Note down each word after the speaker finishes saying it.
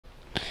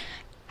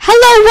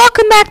Hello,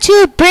 welcome back to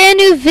a brand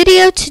new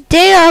video.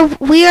 Today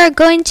we are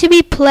going to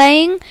be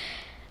playing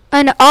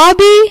an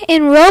obby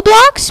in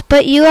Roblox,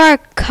 but you are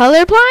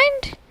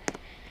colorblind.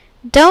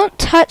 Don't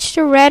touch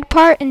the red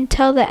part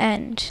until the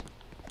end.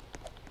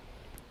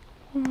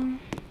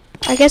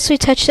 I guess we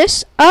touch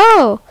this.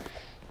 Oh,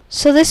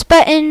 so this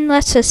button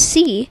lets us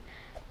see.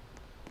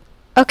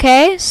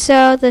 Okay,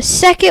 so the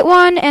second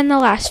one and the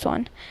last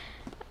one.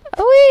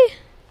 Oh,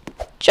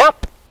 we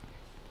jump.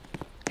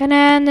 And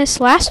then this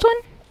last one.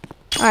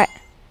 Alright.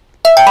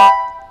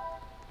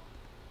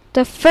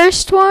 The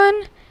first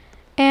one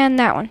and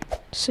that one.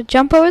 So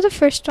jump over the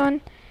first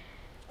one.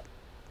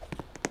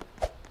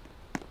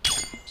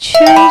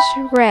 Choose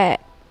red.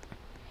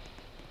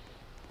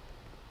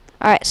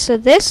 Alright, so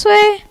this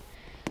way.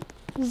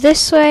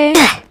 This way.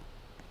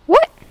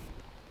 What?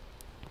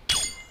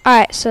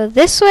 Alright, so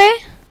this way.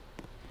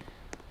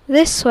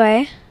 This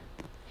way.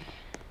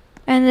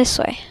 And this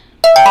way.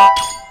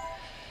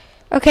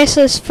 Okay,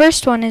 so this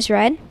first one is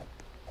red.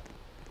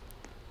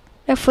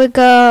 If we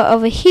go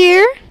over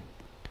here,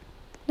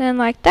 then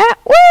like that,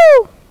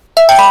 woo!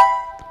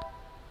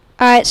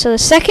 Alright, so the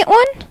second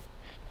one,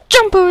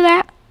 jump over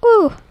that,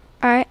 woo!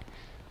 Alright,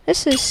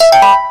 this is,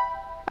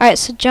 alright,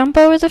 so jump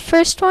over the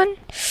first one.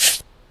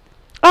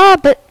 Oh,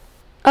 but,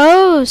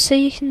 oh, so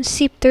you can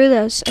seep through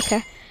those,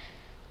 okay.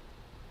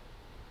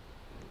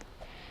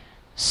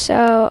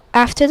 So,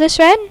 after this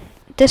red,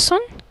 this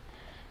one,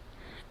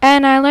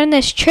 and I learned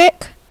this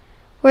trick,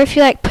 where if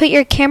you like put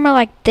your camera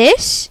like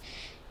this,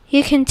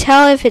 you can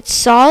tell if it's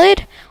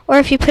solid, or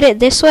if you put it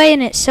this way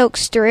and it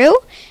soaks through,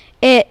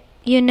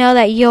 you know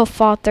that you'll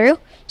fall through.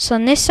 So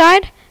on this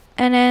side,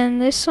 and then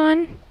this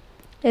one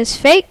is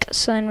fake,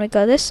 so then we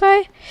go this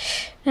way,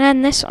 and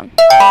then this one.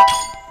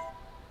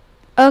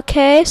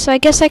 Okay, so I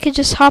guess I could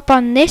just hop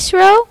on this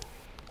row,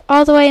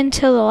 all the way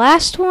until the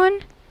last one.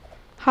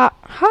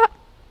 Hop, hop,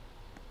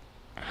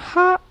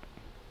 hop,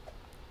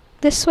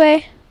 this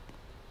way.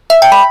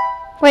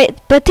 Wait,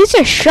 but these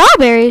are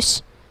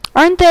strawberries.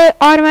 Aren't they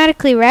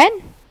automatically red?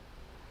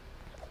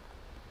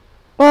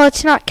 Well,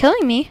 it's not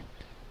killing me.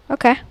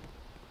 Okay.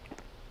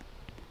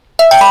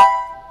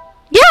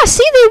 Yeah,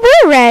 see, they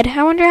were red.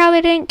 I wonder how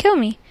they didn't kill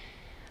me.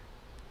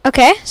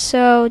 Okay,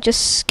 so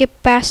just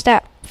skip past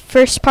that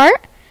first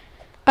part.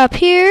 Up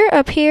here,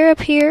 up here,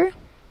 up here.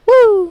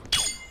 Woo!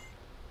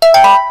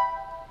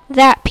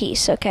 That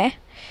piece, okay.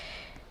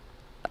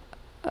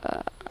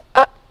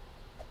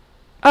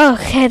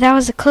 Okay, that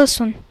was a close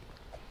one.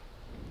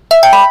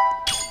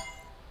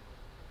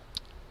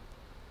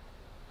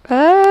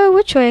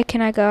 Which way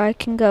can I go? I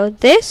can go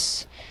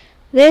this,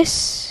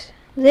 this,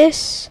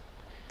 this,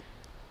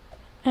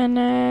 and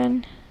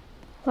then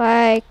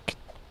like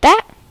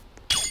that.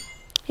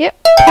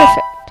 Yep,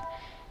 perfect.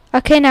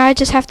 Okay, now I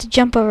just have to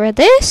jump over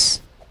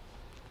this.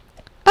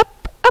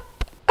 Up,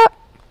 up, up.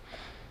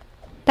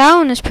 That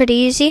one is pretty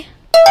easy.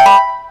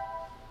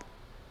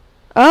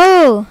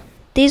 Oh,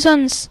 these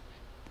ones,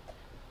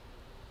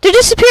 they're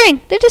disappearing.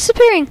 They're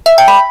disappearing.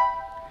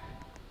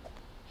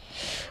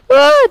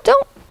 Oh,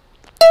 don't.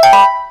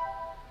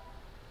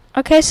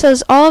 Okay, so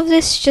is all of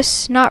this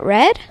just not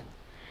red?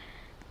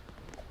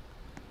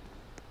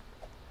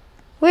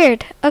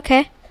 Weird.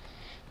 Okay.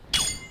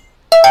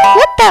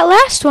 What? That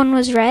last one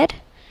was red.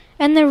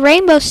 And the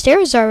rainbow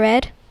stairs are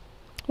red.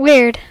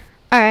 Weird.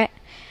 Alright.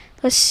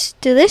 Let's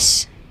do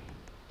this.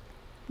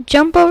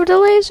 Jump over the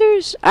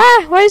lasers.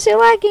 Ah, why is it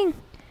lagging?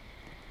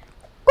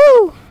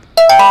 Woo!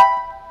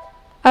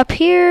 Up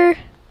here.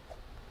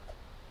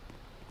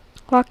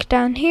 Walk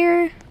down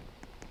here.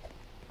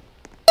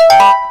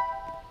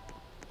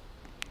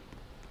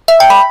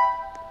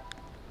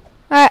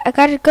 Alright, I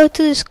gotta go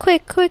through this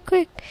quick, quick,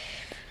 quick.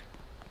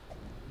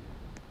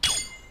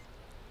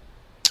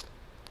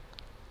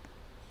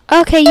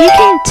 Okay, you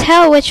can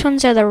tell which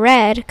ones are the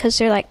red because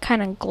they're like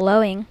kind of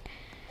glowing.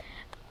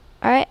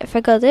 Alright, if I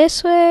go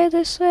this way,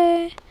 this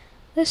way,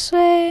 this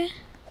way.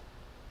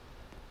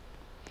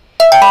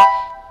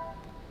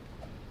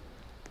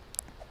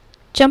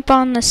 Jump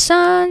on the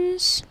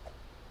suns.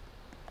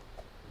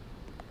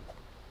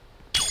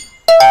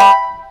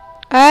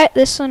 Alright,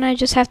 this one I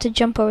just have to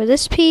jump over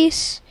this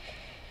piece.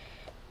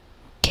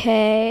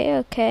 Okay,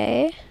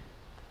 okay.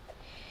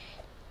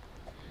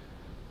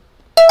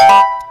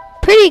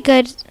 Pretty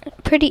good,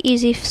 pretty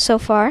easy so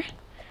far.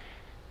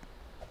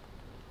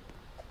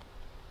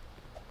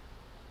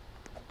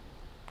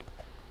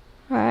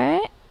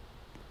 Alright.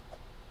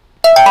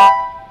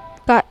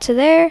 Got to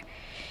there.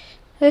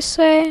 This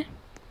way,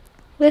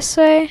 this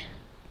way,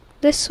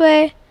 this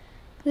way,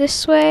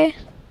 this way.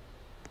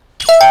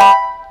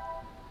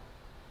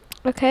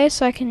 Okay,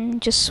 so I can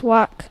just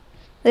walk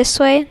this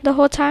way the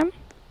whole time.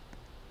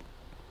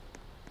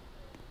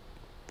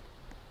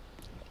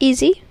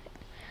 Easy.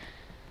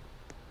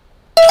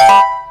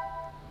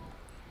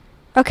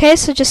 Okay,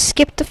 so just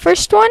skip the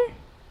first one.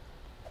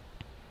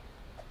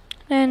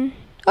 And,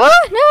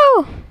 oh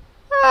no!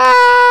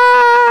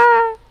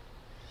 Ah!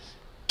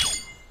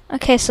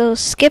 Okay, so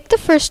skip the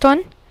first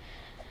one.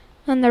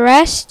 And the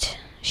rest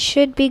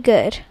should be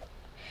good.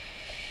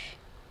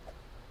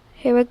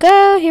 Here we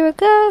go, here we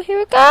go, here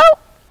we go.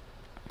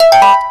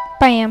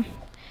 Bam.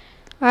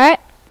 Alright.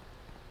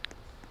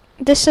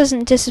 This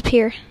doesn't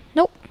disappear.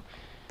 Nope.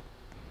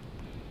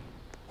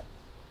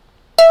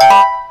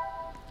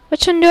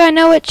 Which one do I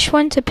know which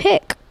one to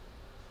pick?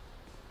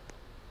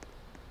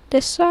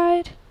 This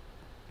side,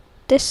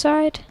 this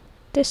side,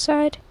 this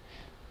side,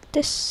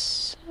 this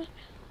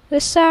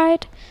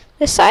side,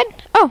 this side?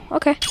 Oh,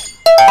 okay.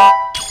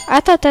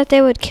 I thought that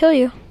they would kill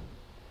you.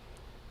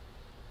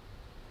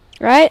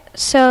 Right,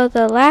 so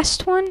the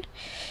last one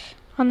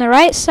on the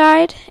right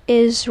side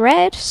is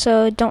red,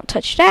 so don't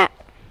touch that.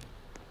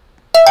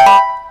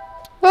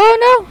 Oh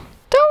no,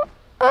 don't.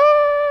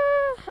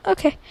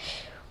 Okay.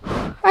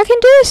 I can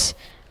do this.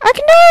 I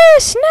can do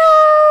this. No.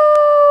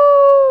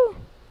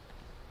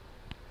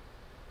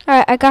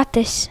 Alright, I got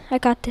this. I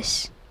got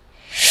this.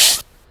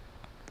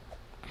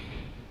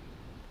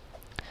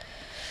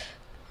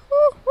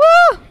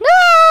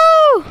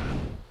 No!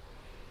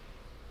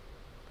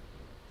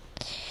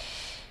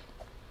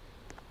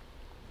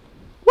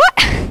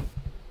 What?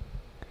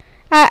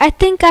 I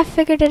think I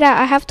figured it out.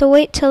 I have to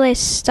wait till they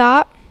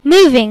stop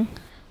moving.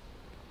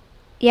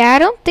 Yeah, I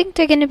don't think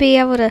they're going to be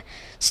able to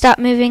stop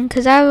moving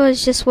because I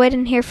was just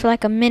waiting here for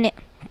like a minute.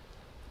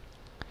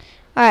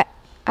 Alright,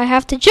 I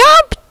have to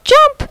jump!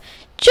 Jump!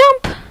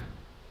 Jump!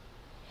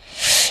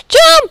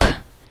 Jump!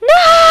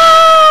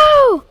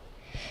 No!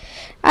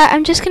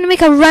 I'm just going to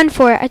make a run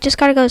for it. I just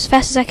got to go as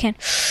fast as I can.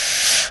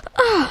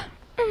 Oh,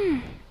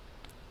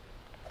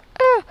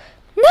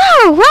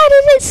 no! Why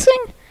did it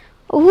swing?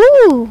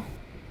 Ooh.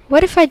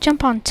 What if I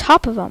jump on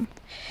top of them?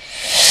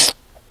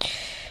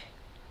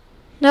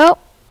 Nope.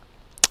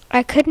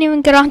 I couldn't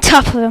even get on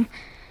top of him.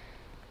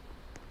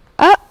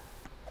 Oh.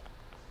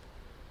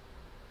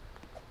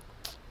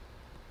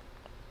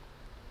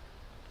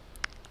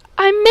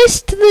 I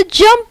missed the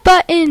jump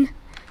button.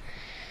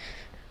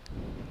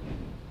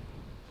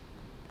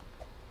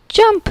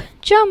 Jump,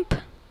 jump,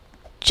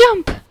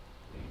 jump.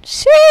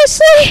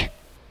 Seriously?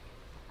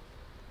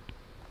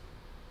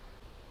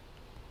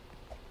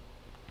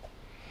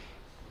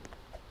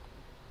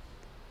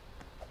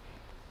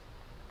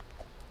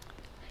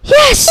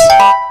 Yes!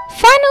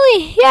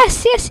 Finally!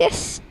 Yes, yes,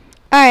 yes.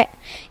 Alright.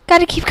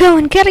 Gotta keep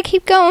going, gotta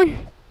keep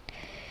going.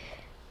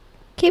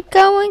 Keep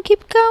going,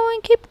 keep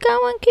going, keep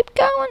going, keep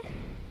going.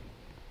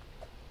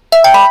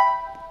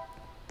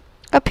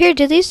 Up here,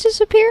 do these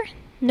disappear?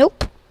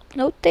 Nope.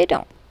 Nope, they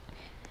don't.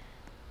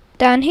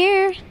 Down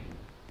here.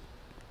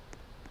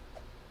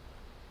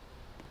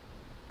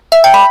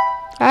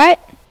 Alright.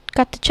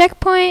 Got the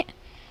checkpoint.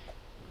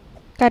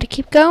 Gotta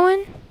keep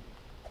going.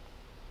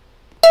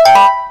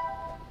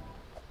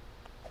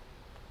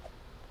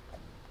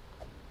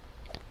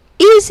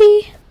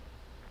 Easy.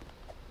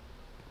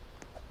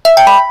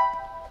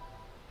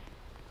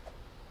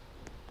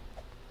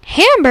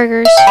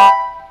 Hamburgers.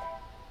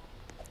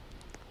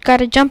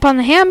 Gotta jump on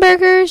the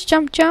hamburgers.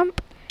 Jump,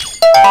 jump.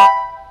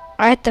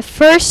 Alright, the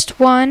first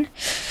one.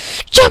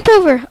 Jump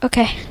over.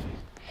 Okay.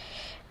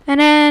 And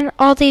then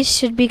all these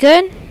should be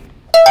good.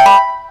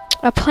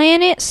 A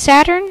planet,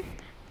 Saturn.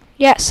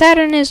 Yeah,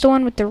 Saturn is the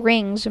one with the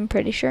rings, I'm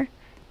pretty sure.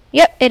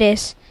 Yep, it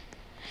is.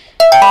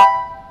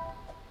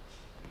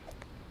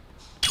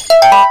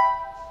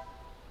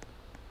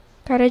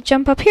 Gotta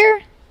jump up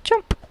here.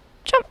 Jump,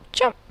 jump,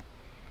 jump.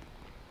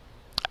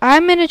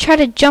 I'm gonna try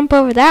to jump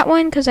over that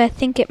one because I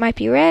think it might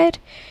be red.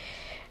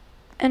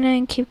 And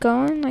then keep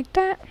going like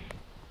that.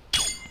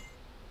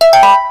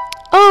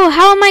 Oh,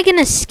 how am I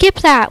gonna skip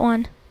that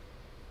one?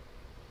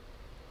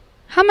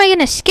 How am I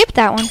gonna skip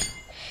that one?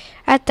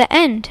 At the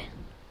end.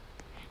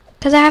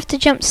 Because I have to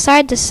jump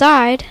side to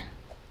side.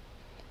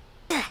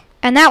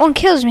 And that one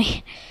kills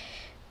me.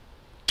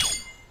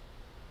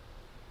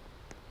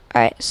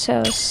 Alright,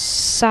 so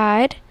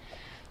side,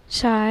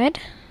 side,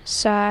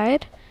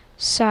 side,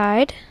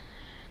 side.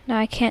 Now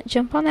I can't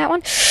jump on that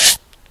one.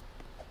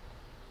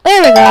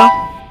 There we go.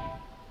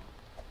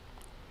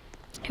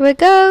 Here we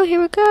go, here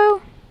we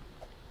go.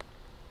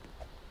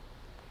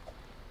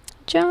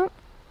 Jump.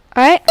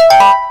 Alright.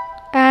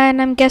 And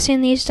I'm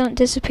guessing these don't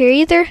disappear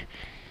either.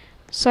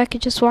 So I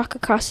could just walk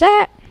across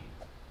that.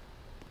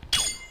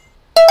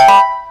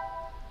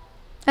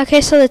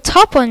 Okay, so the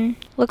top one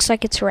looks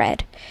like it's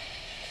red.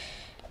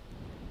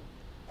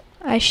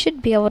 I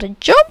should be able to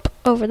jump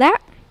over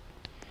that.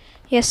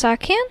 Yes, I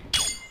can.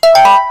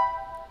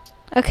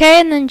 Okay,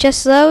 and then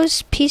just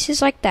those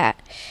pieces like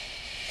that.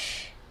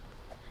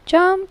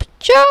 Jump,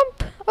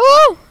 jump.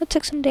 Oh, I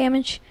took some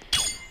damage.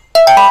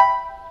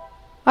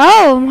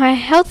 Oh, my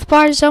health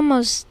bar is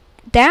almost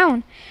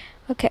down.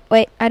 Okay,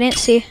 wait, I didn't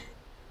see.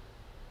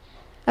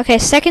 Okay,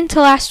 second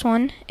to last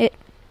one.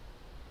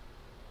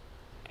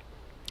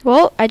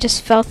 Well, I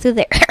just fell through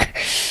there.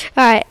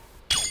 Alright,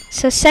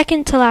 so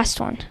second to last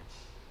one.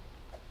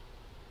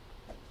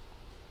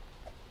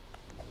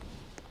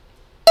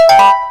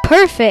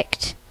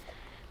 Perfect.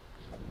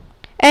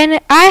 And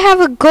I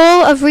have a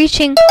goal of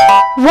reaching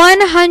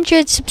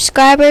 100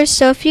 subscribers,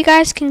 so if you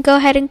guys can go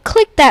ahead and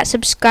click that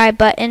subscribe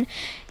button,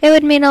 it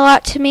would mean a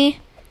lot to me.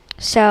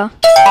 So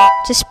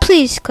just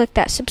please click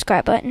that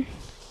subscribe button.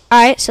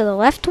 Alright, so the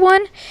left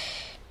one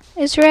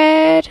is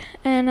red,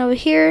 and over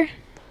here,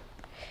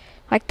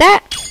 like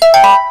that.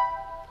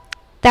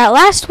 That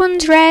last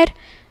one's red.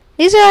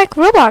 These are like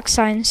Roblox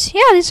signs.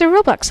 Yeah, these are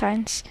Roblox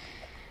signs.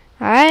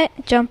 Alright,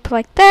 jump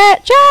like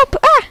that. Jump!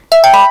 Ah!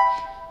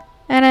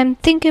 And I'm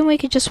thinking we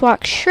could just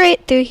walk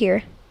straight through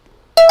here.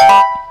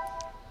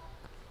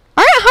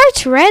 Aren't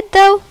hearts red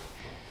though?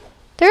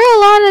 There are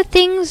a lot of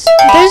things.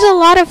 There's a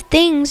lot of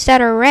things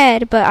that are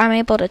red, but I'm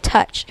able to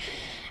touch.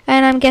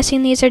 And I'm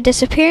guessing these are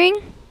disappearing.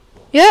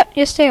 Yep,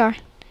 yes they are.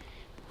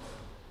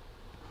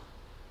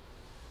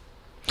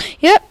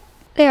 Yep,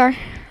 they are.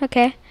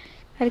 Okay,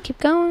 gotta keep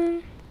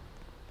going.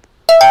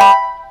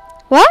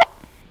 What?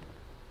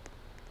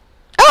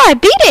 Oh, I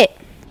beat it.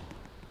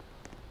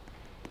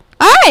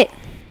 Alright.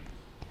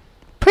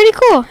 Pretty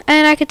cool.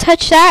 And I could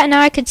touch that, and now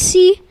I could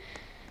see.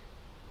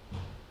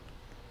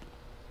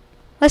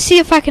 Let's see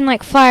if I can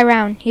like fly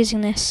around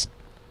using this.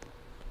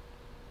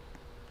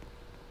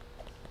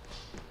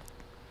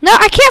 No,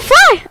 I can't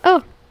fly.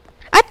 Oh,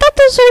 I thought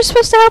those were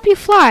supposed to help you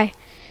fly.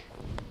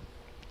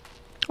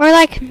 Or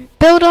like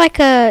build like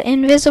a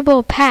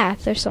invisible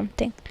path or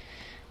something.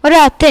 What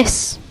about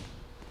this?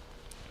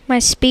 My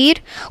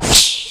speed?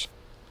 Whoosh.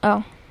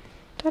 Oh,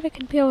 thought I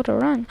could be able to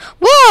run.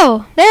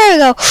 Whoa, there we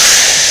go.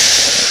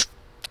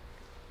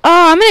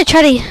 Oh, I'm gonna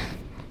try to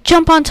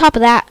jump on top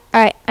of that.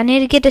 Alright, I need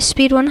to get to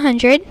speed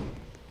 100.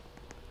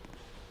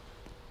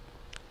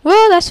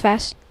 Whoa, that's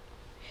fast.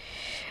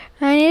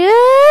 I need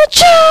to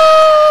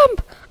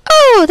jump!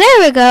 Oh, there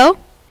we go.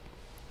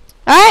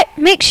 Alright,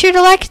 make sure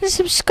to like and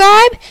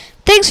subscribe.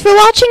 Thanks for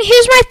watching.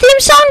 Here's my theme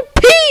song.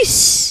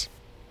 Peace!